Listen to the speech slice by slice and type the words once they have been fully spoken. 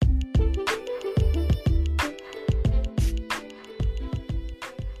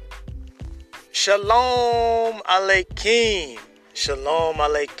Shalom Aleichem. Shalom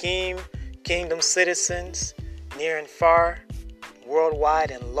Aleichem, kingdom citizens, near and far, worldwide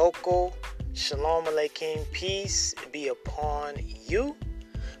and local. Shalom Aleichem, peace be upon you.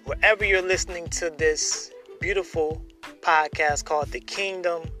 Wherever you're listening to this beautiful podcast called the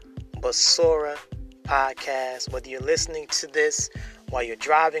Kingdom Basora Podcast, whether you're listening to this while you're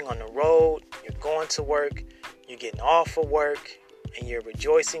driving on the road, you're going to work, you're getting off of work, and you're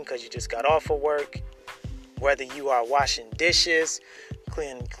rejoicing because you just got off of work, whether you are washing dishes,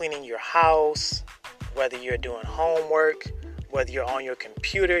 cleaning your house, whether you're doing homework, whether you're on your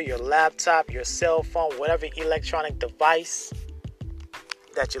computer, your laptop, your cell phone, whatever electronic device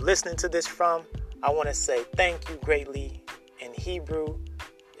that you're listening to this from, I want to say thank you greatly in Hebrew,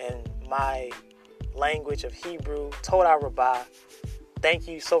 in my language of Hebrew, Toda Rabbah. Thank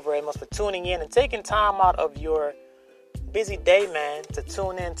you so very much for tuning in and taking time out of your busy day, man, to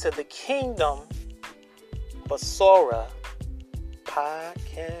tune in to the Kingdom Basora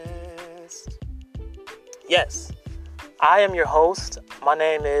Podcast. Yes, I am your host. My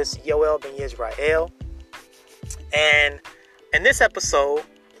name is Yoel Ben Yisrael. And in this episode,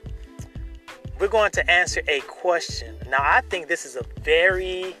 we're going to answer a question. Now, I think this is a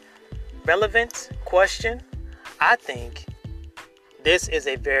very relevant question. I think this is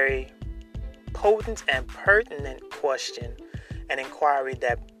a very potent and pertinent question and inquiry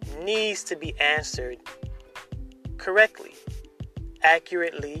that needs to be answered correctly,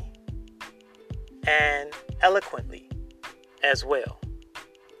 accurately, and eloquently as well.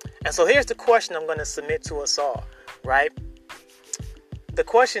 And so here's the question I'm going to submit to us all, right? The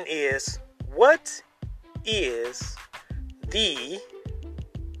question is, what is the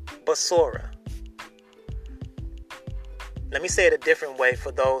Basora? Let me say it a different way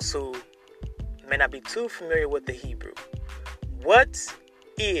for those who may not be too familiar with the Hebrew. What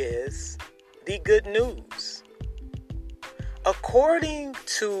is the good news? According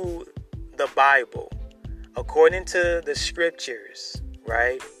to the Bible, according to the scriptures,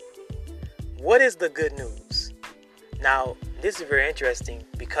 right? What is the good news? Now, this is very interesting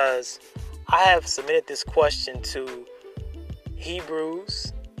because I have submitted this question to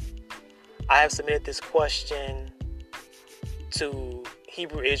Hebrews. I have submitted this question to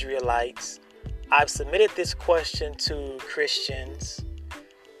Hebrew Israelites. I've submitted this question to Christians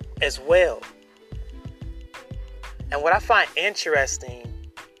as well. And what I find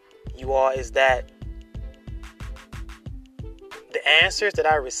interesting, you all, is that the answers that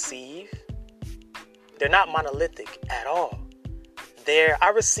I receive, they're not monolithic at all.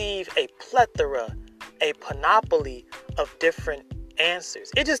 I receive a plethora, a panoply of different answers.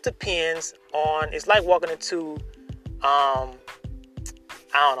 It just depends on, it's like walking into,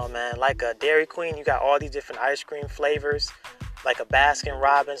 I don't know, man, like a Dairy Queen. You got all these different ice cream flavors, like a Baskin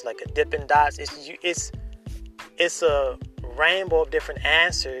Robbins, like a Dippin' Dots. It's a rainbow of different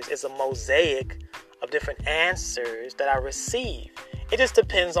answers. It's a mosaic of different answers that I receive. It just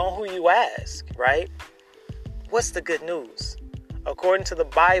depends on who you ask, right? What's the good news? According to the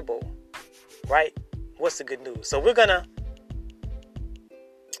Bible, right? What's the good news? So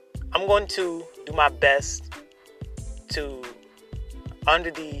I'm going to do my best to,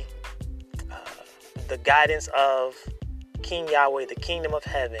 under the guidance of King Yahweh, the kingdom of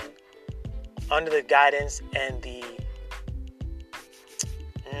heaven, under the guidance and the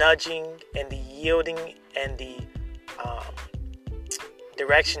nudging and the yielding and the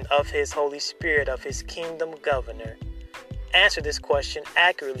direction of his Holy Spirit, of his kingdom governor, answer this question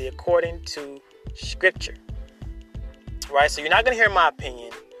accurately according to Scripture. Right? So you're not going to hear my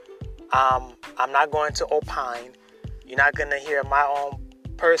opinion. I'm not going to opine. You're not going to hear my own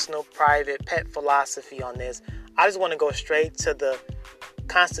personal, private, pet philosophy on this. I just want to go straight to the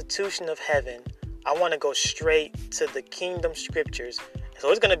Constitution of heaven. I want to go straight to the kingdom scriptures. So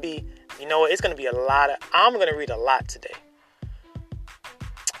it's going to be, it's going to be I'm going to read a lot today.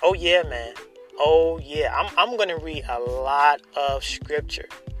 Oh yeah, man. Oh yeah. I'm going to read a lot of scripture.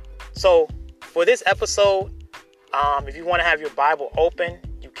 So for this episode, if you want to have your Bible open,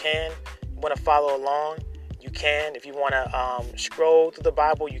 you can. You want to follow along, you can. If you want to scroll through the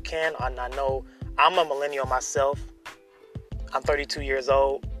Bible, you can. I know I'm a millennial myself. I'm 32 years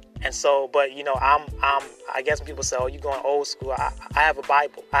old. And so, but I guess when people say, oh, you're going old school, I have a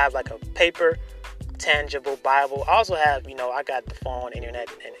Bible. I have like a paper, tangible Bible. I also have, I got the phone, internet,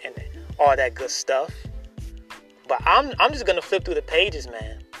 and all that good stuff. But I'm just going to flip through the pages,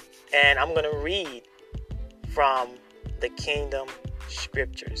 man. And I'm going to read from the kingdom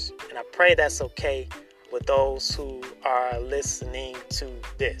scriptures. And I pray that's okay with those who are listening to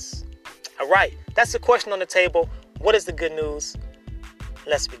this. All right. That's the question on the table. What is the good news?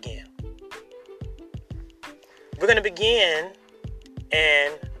 Let's begin. We're going to begin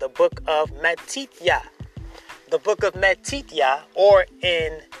in the book of Matithya. The book of Matithya,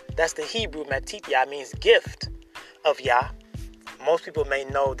 that's the Hebrew. Matithya means gift of Yah. Most people may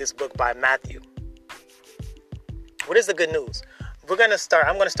know this book by Matthew. What is the good news? I'm going to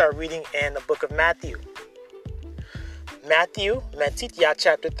start reading in the book of Matthew. Matithya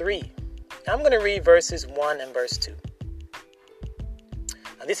chapter 3. I'm going to read verses 1 and verse 2.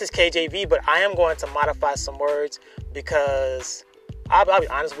 Now, this is KJV, but I am going to modify some words because I'll be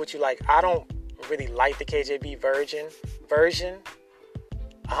honest with you, I don't really like the KJV version.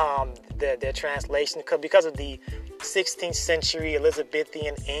 Their translation, because of the 16th century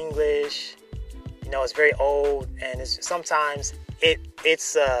Elizabethan English. It's very old, and sometimes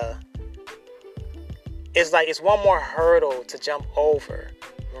it's one more hurdle to jump over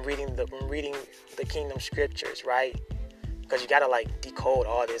when reading the Kingdom Scriptures, right? Because you gotta decode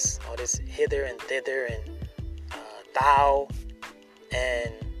all this hither and thither and thou,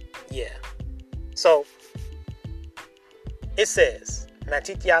 and yeah. So it says,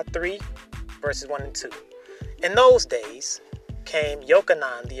 Matithya 3, verses 1 and 2. In those days came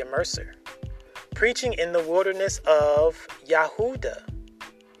Yochanan the Immerser, preaching in the wilderness of Yahudah,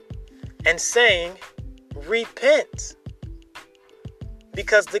 and saying, Repent,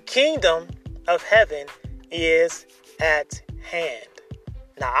 because the kingdom of heaven is at hand.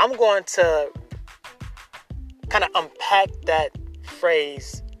 Now, I'm going to kind of unpack that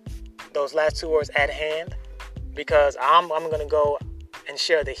phrase, those last two words, at hand, because I'm going to go and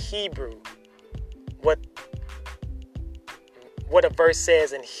share the Hebrew, what a verse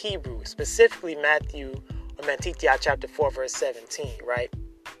says in Hebrew, specifically Matithya chapter 4, verse 17, right?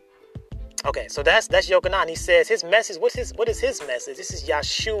 Okay, so that's Yochanan. He says his message. What is his message? This is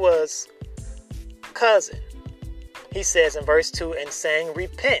Yeshua's cousin. He says in verse 2, and saying,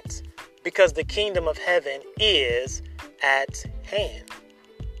 Repent, because the kingdom of heaven is at hand.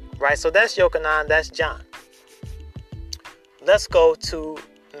 Right? So that's Yochanan, that's John. Let's go to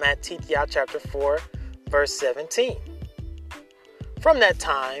Matithya chapter 4, verse 17. From that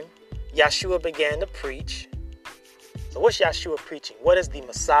time, Yeshua began to preach. So what's Yeshua preaching? What is the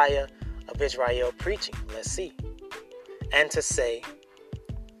Messiah of Israel preaching? Let's see. And to say,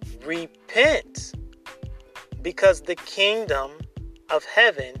 Repent, because the kingdom of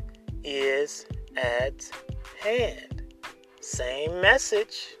heaven is at hand. Same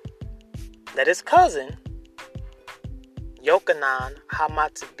message that his cousin, Yochanan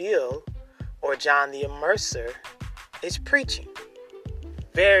HaMatbil, or John the Immerser, is preaching.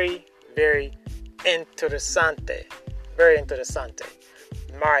 Very, very interesante. Very interesante.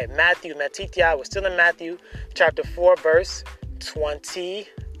 All right, Matithya, we're still in Matthew chapter 4, verse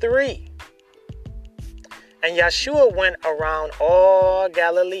 23. And Yeshua went around all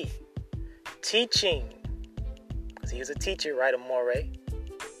Galilee, teaching, because he was a teacher, right, a Moreh,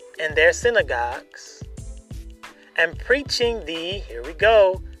 in their synagogues, and preaching here we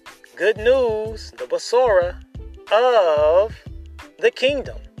go, good news, the Basora of the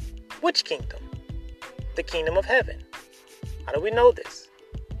kingdom. Which kingdom? The kingdom of heaven. How do we know this?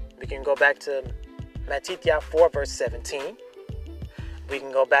 We can go back to Matithya 4, verse 17. We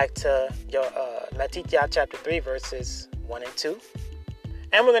can go back to Matithya chapter 3, verses 1 and 2.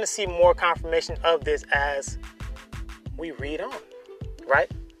 And we're going to see more confirmation of this as we read on, right?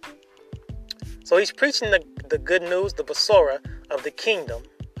 So he's preaching the good news, the Basora of the kingdom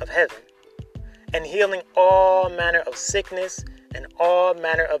of heaven, and healing all manner of sickness and all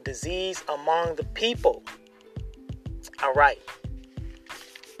manner of disease among the people. All right.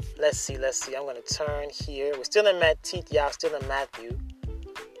 Let's see. I'm going to turn here. We're still in Matithya, still in Matthew.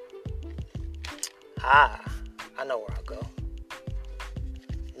 I know where I'll go.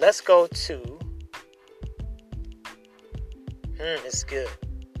 Let's go to, this is good.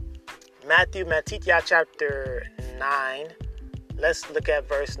 Matithya chapter 9. Let's look at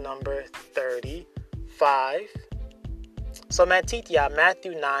verse number 35. So Matthew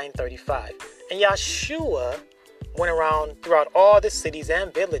 9:35. And Yeshua went around throughout all the cities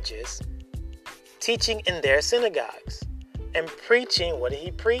and villages, teaching in their synagogues and preaching. What did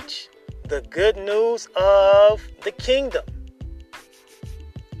he preach? The good news of the kingdom.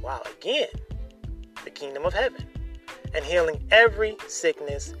 Wow, again, the kingdom of heaven. And healing every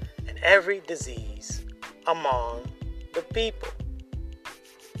sickness and every disease among the people.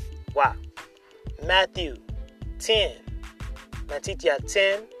 Wow. Matthew 10. Matithya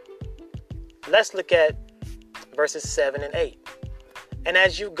 10. Let's look at verses 7 and 8. And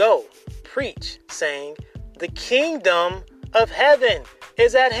as you go, preach, saying, the kingdom of heaven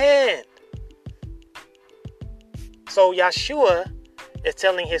is at hand. So Yeshua is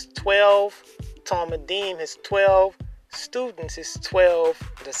telling his 12 Talmudim, his 12 students, his 12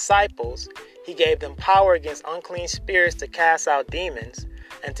 disciples, he gave them power against unclean spirits to cast out demons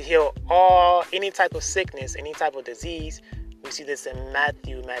and to heal any type of sickness, any type of disease. We see this in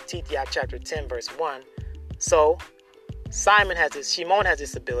Matthew chapter 10, verse 1. So Shimon has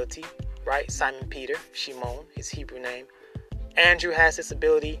this ability, right? Simon Peter, Shimon, his Hebrew name. Andrew has this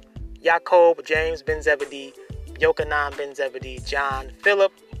ability. Jacob, James ben Zebedee, Yochanan ben Zebedee, John,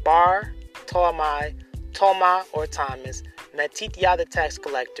 Philip, Bar, Ptolemy, Toma or Thomas, Matithia the tax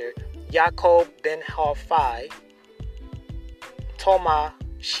collector, Jacob ben Halphai, Toma,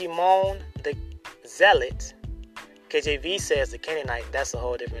 Shimon the zealot. KJV says the Canaanite. That's a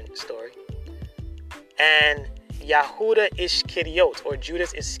whole different story. And Yehuda Ishkariot or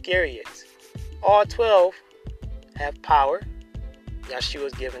Judas Iscariot. All 12 have power.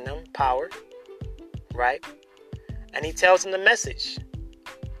 Yeshua's given them power, right? And he tells them the message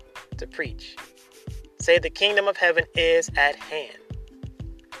to preach. Say the kingdom of heaven is at hand.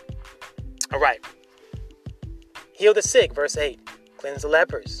 All right. Heal the sick, verse 8. Cleanse the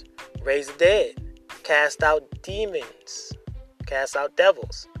lepers. Raise the dead. Cast out demons. Cast out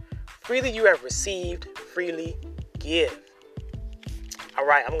devils. Freely you have received, freely give. All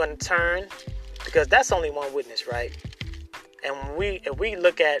right, I'm going to turn, because that's only one witness, right? And if we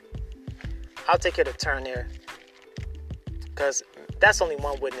look at, I'll take you to turn there, because that's only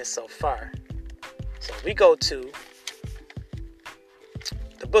one witness so far. So we go to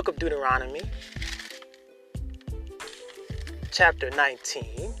the book of Deuteronomy, chapter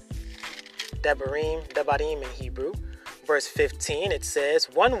 19, Devarim in Hebrew, verse 15. It says,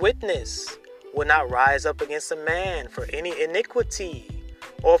 one witness will not rise up against a man for any iniquity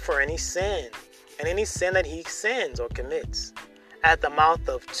or for any sin, and any sin that he sins or commits. At the mouth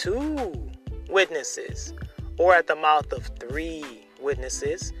of 2 witnesses or at the mouth of 3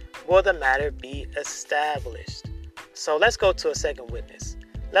 witnesses will the matter be established. So let's go to a second witness.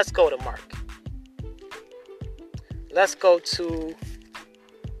 Let's go to Mark. Let's go to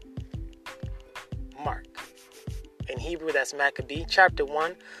Mark. In Hebrew, that's Maccabee, chapter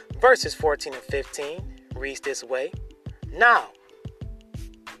 1, verses 14 and 15. Reads this way. Now,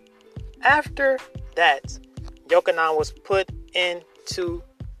 after that, Yochanan was put into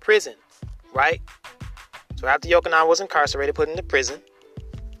prison, right? So after Yochanan was incarcerated, put into prison,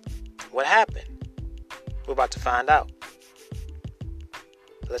 what happened? We're about to find out.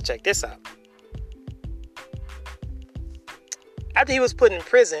 Let's check this out. After he was put in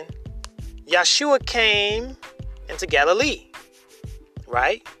prison, Yeshua came into Galilee,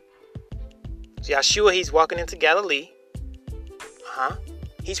 right? So Yeshua, he's walking into Galilee.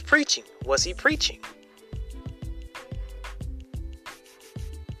 He's preaching. What's he preaching?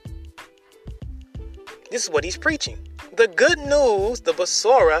 This is what he's preaching. The good news, the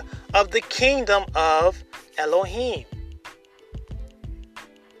Basora of the kingdom of Elohim.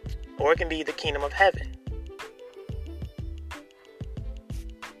 Or it can be the kingdom of heaven.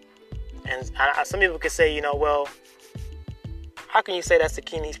 And some people could say, well, how can you say that's the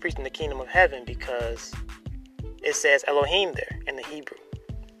king? He's preaching the kingdom of heaven because it says Elohim there in the Hebrew.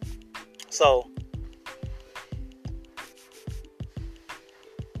 So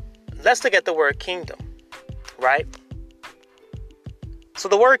let's look at the word kingdom, right? So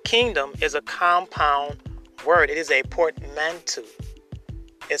the word kingdom is a compound word. It is a portmanteau.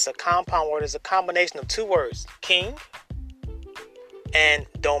 It's a compound word. It's a combination of 2 words, king and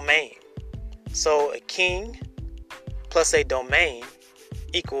domain. So a king plus a domain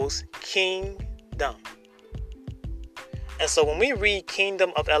equals kingdom. And so when we read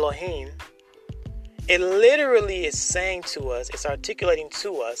kingdom of Elohim, it literally is saying to us, it's articulating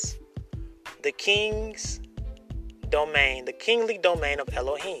to us the king's domain, the kingly domain of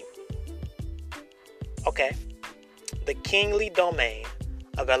Elohim. Okay. The kingly domain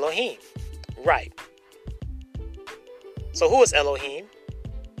of Elohim. Right. So who is Elohim?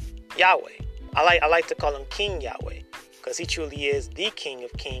 Yahweh. I like to call him King Yahweh because he truly is the King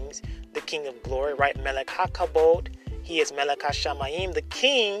of Kings, the King of Glory, right? Melech HaKabod. He is Melech HaShamayim, the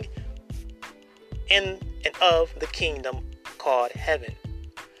King in and of the kingdom called heaven.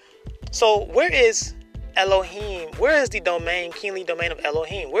 So where is Elohim? Where is the domain, kingly domain of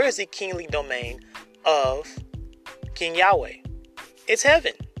Elohim? Where is the kingly domain of King Yahweh? It's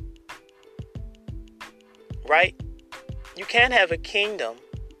heaven. Right? You can't have a kingdom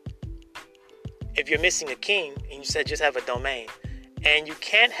if you're missing a king and you said just have a domain. And you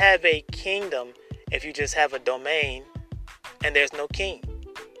can't have a kingdom if you just have a domain and there's no king.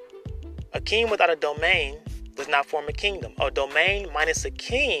 A king without a domain does not form a kingdom. A domain minus a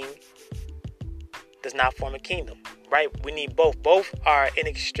king does not form a kingdom, right? We need both. Both are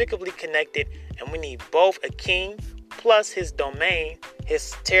inextricably connected, and we need both a king plus his domain,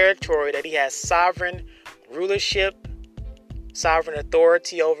 his territory that he has sovereign rulership, sovereign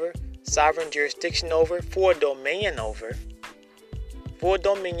authority over, sovereign jurisdiction over, full dominion over.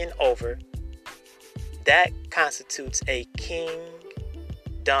 That constitutes a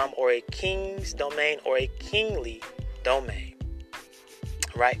kingdom or a king's domain or a kingly domain.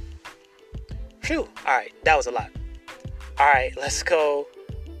 Right? Phew. All right. That was a lot. All right. Let's go.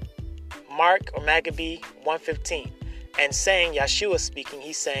 Mark or Maccabee 1:15. And saying, Yeshua speaking,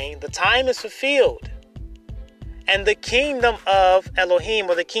 he's saying, the time is fulfilled. And the kingdom of Elohim,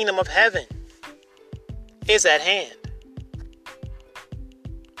 or the kingdom of heaven, is at hand.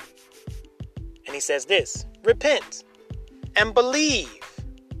 And he says this, repent and believe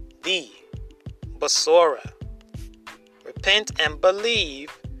the Basora. Repent and believe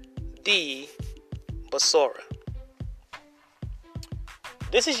the Basora.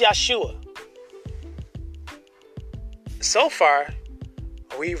 This is Yeshua. So far,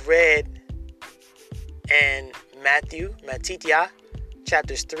 we've read in Mattithiah,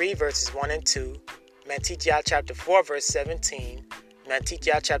 chapters 3, verses 1 and 2, Mattithiah chapter 4, verse 17,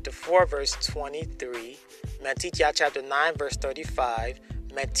 Mattithiah chapter 4, verse 23, Mattithiah chapter 9, verse 35,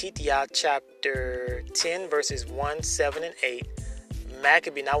 Mattithiah chapter 10, verses 1, 7, and 8,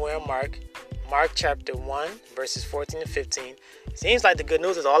 Maccabee, now we're in Mark chapter 1, verses 14 and 15. Seems like the good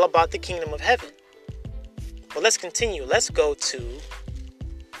news is all about the kingdom of heaven. Well, let's continue. Let's go to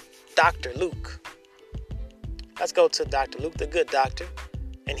Dr. Luke. Let's go to Dr. Luke, the good doctor.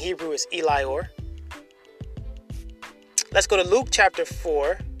 In Hebrew is Elior. Let's go to Luke chapter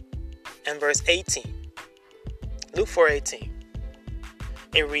 4 and verse 18. Luke 4:18.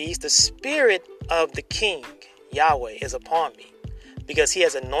 It reads, the Spirit of the King, Yahweh, is upon me, because he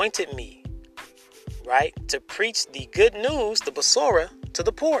has anointed me, right, to preach the good news, the Basora, to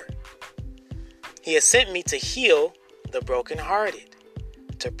the poor. He has sent me to heal the brokenhearted,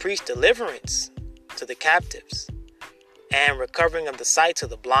 to preach deliverance to the captives, and recovering of the sight to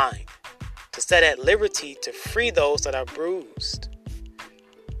the blind, to set at liberty, to free those that are bruised,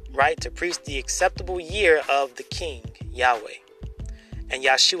 right? To preach the acceptable year of the King, Yahweh. And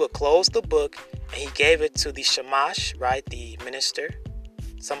Yeshua closed the book and he gave it to the Shamash, right? The minister.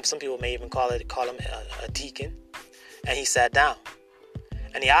 Some people may even call him a deacon. And he sat down.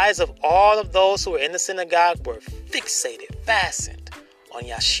 And the eyes of all of those who were in the synagogue were fastened on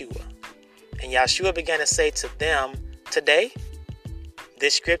Yeshua. And Yeshua began to say to them, today,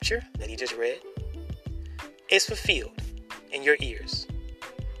 this scripture that he just read is fulfilled in your ears.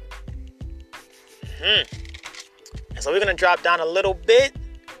 And so we're going to drop down a little bit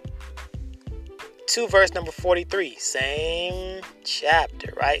to verse number 43. Same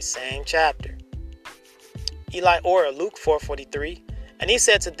chapter, right? Same chapter. Elior, Luke 4:43. And he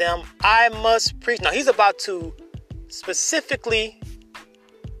said to them, I must preach. Now he's about to specifically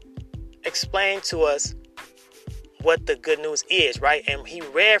explain to us what the good news is, right? And he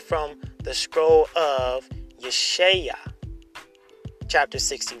read from the scroll of Yeshaya, chapter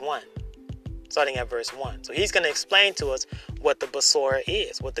 61, starting at verse 1. So he's going to explain to us what the Basora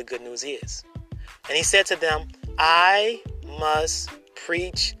is, what the good news is. And he said to them, I must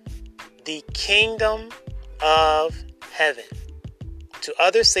preach the kingdom of heaven to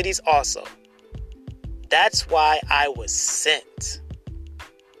other cities also. That's why I was sent.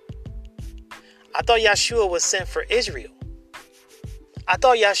 I thought Yeshua was sent for Israel. I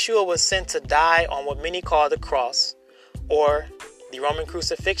thought Yeshua was sent to die on what many call the cross or the Roman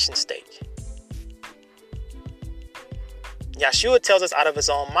crucifixion stake. Yeshua tells us out of his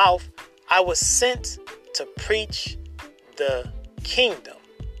own mouth, I was sent to preach the kingdom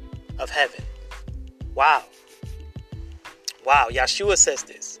of heaven. Wow. Wow, Yeshua says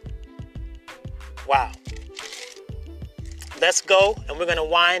this. Wow. Let's go, and we're going to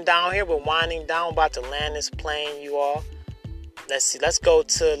wind down here. We're winding down, we're about to land this plane, you all. Let's see, let's go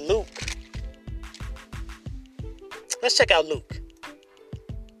to Luke. Let's check out Luke.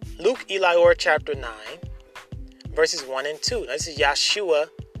 Luke, Elior, chapter 9, verses 1 and 2. Now, this is Yeshua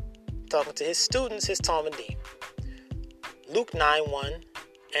talking to his students, his Talmudim. Luke 9, 1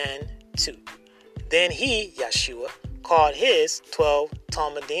 and 2. Then he, Yeshua, called his 12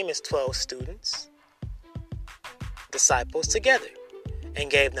 Talmudim, his 12 students, disciples together, and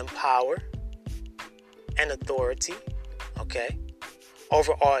gave them power and authority, okay,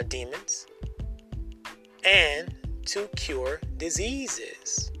 over all demons, and to cure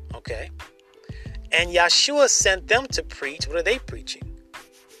diseases, okay. And Yeshua sent them to preach. What are they preaching?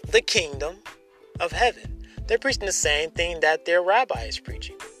 The kingdom of heaven. They're preaching the same thing that their rabbi is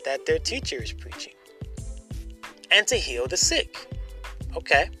preaching, that their teacher is preaching. and to heal the sick.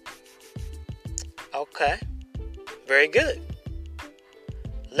 Okay. Very good.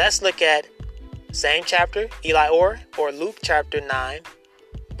 Let's look at same chapter, Eli or Luke chapter 9,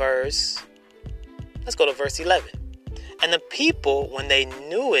 let's go to verse 11. And the people, when they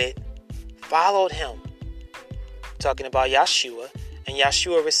knew it, followed him. Talking about Yeshua. And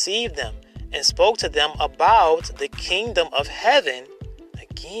Yeshua received them and spoke to them about the kingdom of heaven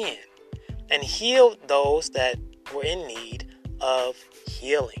again, and healed those that were in need of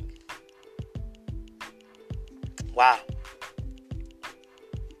healing. Wow.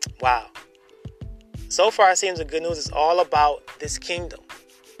 So far, it seems the good news is all about this kingdom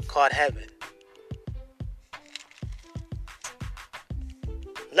called heaven.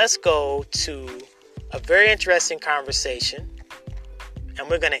 Let's go to a very interesting conversation. And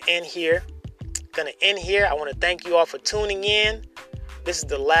we're going to end here. I want to thank you all for tuning in. This is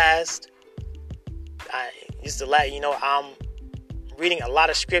the last. I'm reading a lot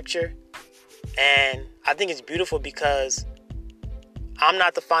of scripture. And I think it's beautiful because I'm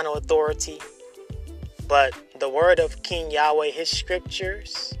not the final authority. But the word of King Yahweh, his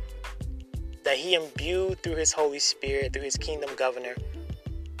scriptures that he imbued through his Holy Spirit, through his kingdom governor,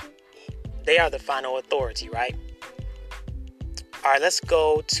 they are the final authority, right? All right, let's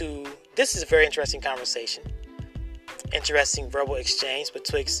go to, this is a very interesting conversation. Interesting verbal exchange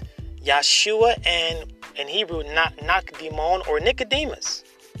betwixt Yeshua and, in Hebrew, Nakdimon or Nicodemus.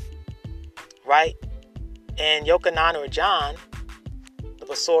 Right? And Yochanan or John, the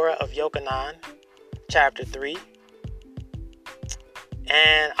Basora of Yochanan, chapter 3.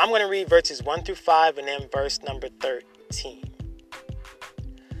 And I'm going to read verses 1 through 5 and then verse number 13.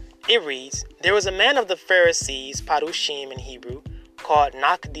 It reads, there was a man of the Pharisees, Parushim in Hebrew, called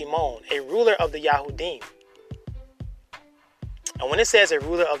Nakdimon, a ruler of the Yahudim. And when it says a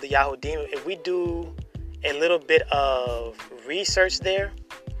ruler of the Yahudim, if we do a little bit of research there,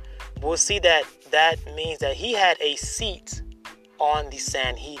 we'll see that that means that he had a seat on the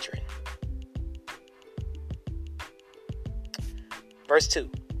Sanhedrin. Verse 2.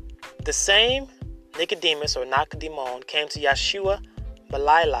 The same Nicodemus or Nakdimon came to Yeshua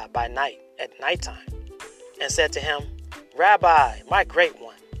Belilah by night, at nighttime, and said to him, Rabbi, my great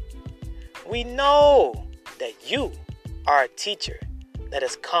one, we know that you are a teacher that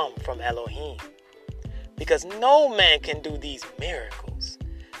has come from Elohim, because no man can do these miracles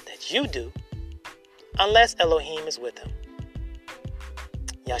that you do unless Elohim is with him.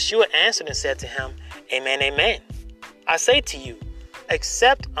 Yeshua answered and said to him, Amen, amen. I say to you,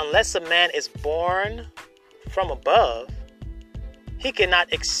 except unless a man is born from above, he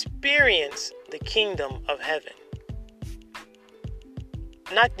cannot experience the kingdom of heaven.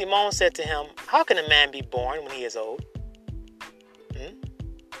 Nakdimon said to him, how can a man be born when he is old?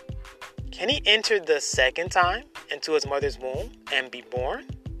 Can he enter the second time into his mother's womb and be born?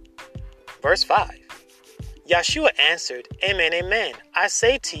 Verse 5. Yeshua answered, Amen, amen. I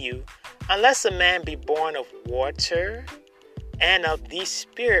say to you, unless a man be born of water and of the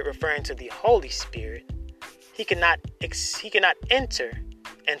Spirit, referring to the Holy Spirit, he cannot enter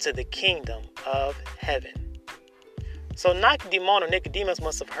into the kingdom of heaven. So Nakdimon or Nicodemus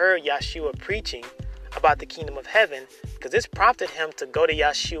must have heard Yeshua preaching about the kingdom of heaven, because this prompted him to go to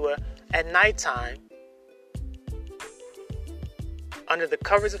Yeshua at nighttime under the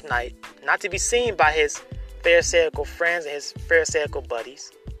covers of night, not to be seen by his Pharisaical friends and his Pharisaical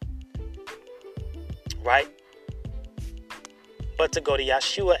buddies, right? But to go to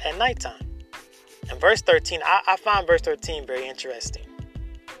Yeshua at nighttime. And verse 13, I find verse 13 very interesting.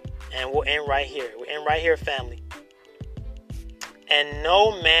 And we'll end right here. We'll end right here, family. And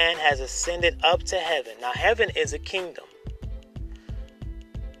no man has ascended up to heaven. Now, heaven is a kingdom.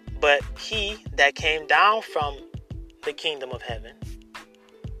 But he that came down from the kingdom of heaven,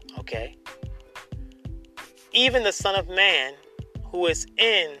 okay, even the Son of Man who is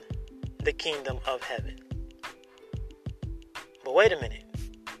in the kingdom of heaven. But wait a minute.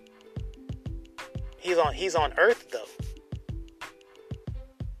 He's on earth, though.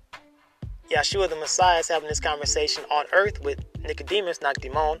 Yeshua the Messiah is having this conversation on earth with Nicodemus,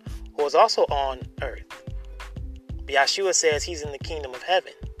 Nakdimon, who is also on earth. But Yeshua says he's in the kingdom of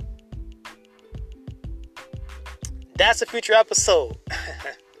heaven. That's a future episode.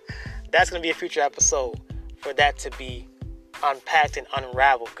 That's going to be a future episode for that to be unpacked and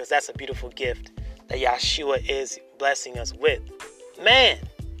unraveled, because that's a beautiful gift that Yeshua is blessing us with. Man,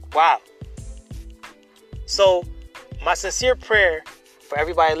 wow. So, my sincere prayer for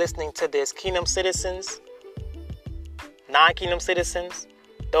everybody listening to this, kingdom citizens, non-kingdom citizens,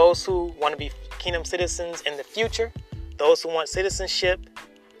 those who want to be kingdom citizens in the future, those who want citizenship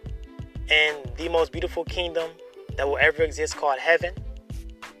in the most beautiful kingdom that will ever exist called heaven.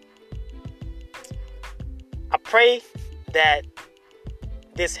 I pray that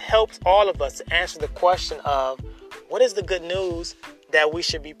this helps all of us to answer the question of what is the good news that we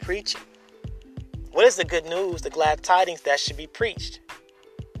should be preaching? What is the good news, the glad tidings that should be preached?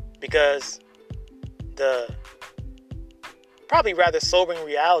 Because the probably rather sobering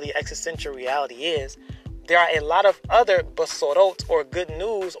reality, existential reality is there are a lot of other basorot or good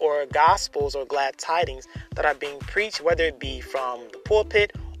news or gospels or glad tidings that are being preached, whether it be from the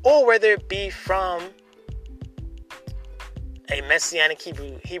pulpit or whether it be from a Messianic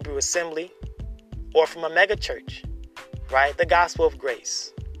Hebrew assembly or from a mega church, right? The gospel of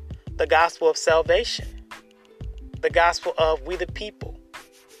grace, the gospel of salvation, the gospel of we the people,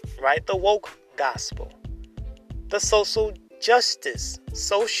 right? The woke gospel, the social justice,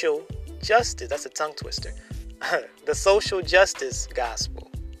 that's a tongue twister, the social justice gospel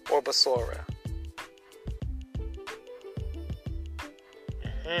or basora.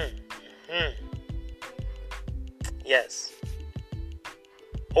 Yes.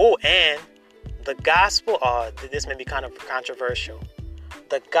 Oh, and the gospel, this may be kind of controversial,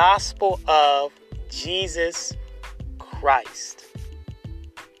 the gospel of Jesus Christ.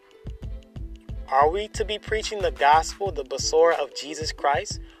 Are we to be preaching the gospel, the basora of Jesus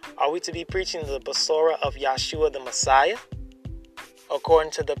Christ? Are we to be preaching the basora of Yeshua the Messiah?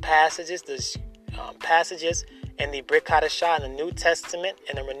 According to the passages, passages in the Brit Hadashah in the New Testament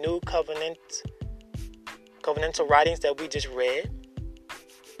and the renewed covenantal writings that we just read?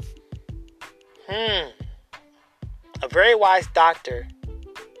 A very wise doctor,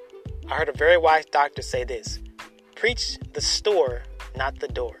 I heard a very wise doctor say this: preach the store, not the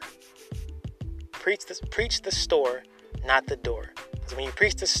door. Preach the store, not the door. Because when you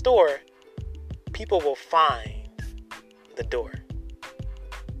preach the store, people will find the door.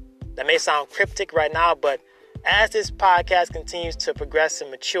 That may sound cryptic right now, but as this podcast continues to progress and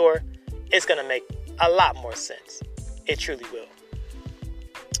mature, it's going to make a lot more sense. It truly will.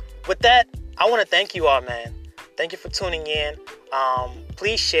 With that, I want to thank you all, man. Thank you for tuning in.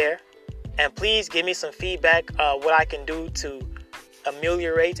 Please share and please give me some feedback what I can do to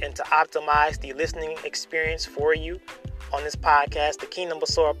ameliorate and to optimize the listening experience for you on this podcast, the Kingdom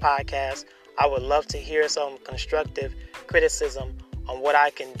Basora podcast. I would love to hear some constructive criticism on what I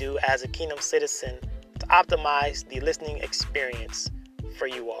can do as a Kingdom citizen to optimize the listening experience for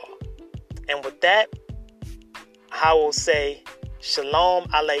you all. And with that, I will say Shalom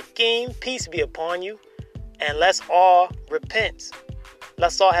Aleichem, peace be upon you, and let's all repent.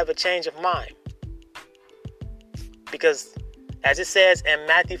 Let's all have a change of mind. Because as it says in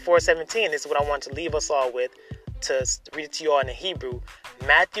Matthew 4:17, this is what I want to leave us all with, to read it to you all in the Hebrew.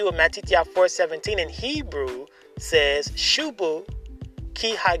 Matthew 4:17 in Hebrew says, Shubu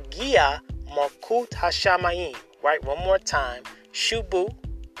ki hagia malkut hashamayim. Right, one more time. Shubu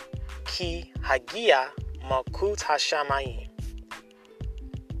ki hagia malkut hashamayim.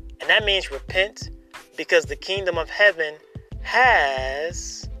 And that means repent, because the kingdom of heaven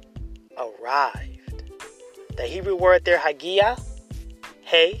has arrived. The Hebrew word there, hagia,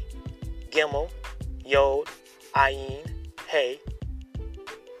 hey, gimel, yod, ayin, hey,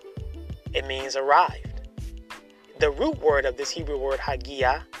 it means arrived. The root word of this Hebrew word,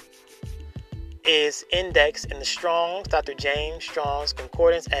 hagia, is indexed in the Strong's, Dr. James Strong's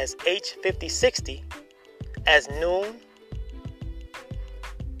Concordance as H5060 as Nun,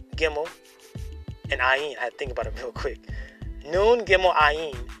 Gimel, and Ayin. I had to think about it real quick. Nun, Gimel,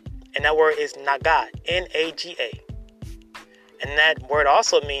 Ayin. And that word is Naga, N-A-G-A. And that word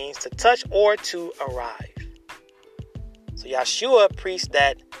also means to touch or to arrive. So Yeshua preached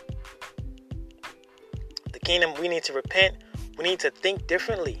that the kingdom, we need to repent. We need to think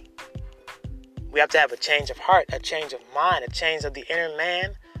differently. We have to have a change of heart, a change of mind, a change of the inner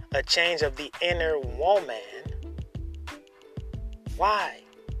man, a change of the inner woman. Why?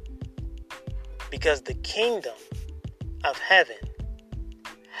 Because the kingdom of heaven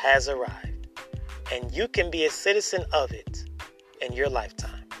has arrived, and you can be a citizen of it in your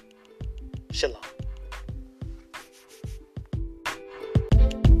lifetime. Shalom.